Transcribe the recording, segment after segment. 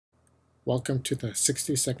Welcome to the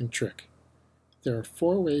 60-second trick. There are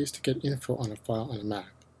 4 ways to get info on a file on a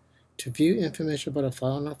Mac. To view information about a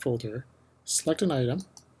file in a folder, select an item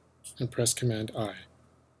and press Command I.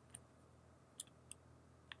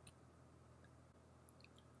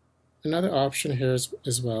 Another option here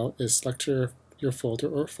as well is select your folder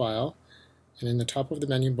or file, and in the top of the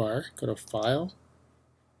menu bar, go to File,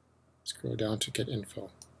 scroll down to Get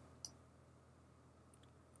Info.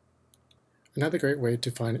 Another great way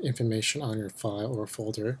to find information on your file or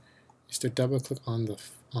folder is to double-click on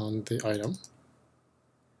the item.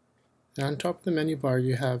 And on top of the menu bar,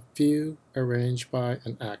 you have View, Arrange By,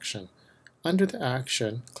 and Action. Under the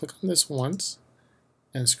action, click on this once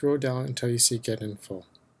and scroll down until you see Get Info.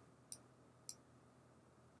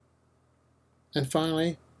 And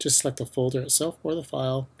finally, just select the folder itself or the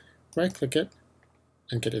file, right-click it,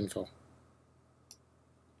 and Get Info.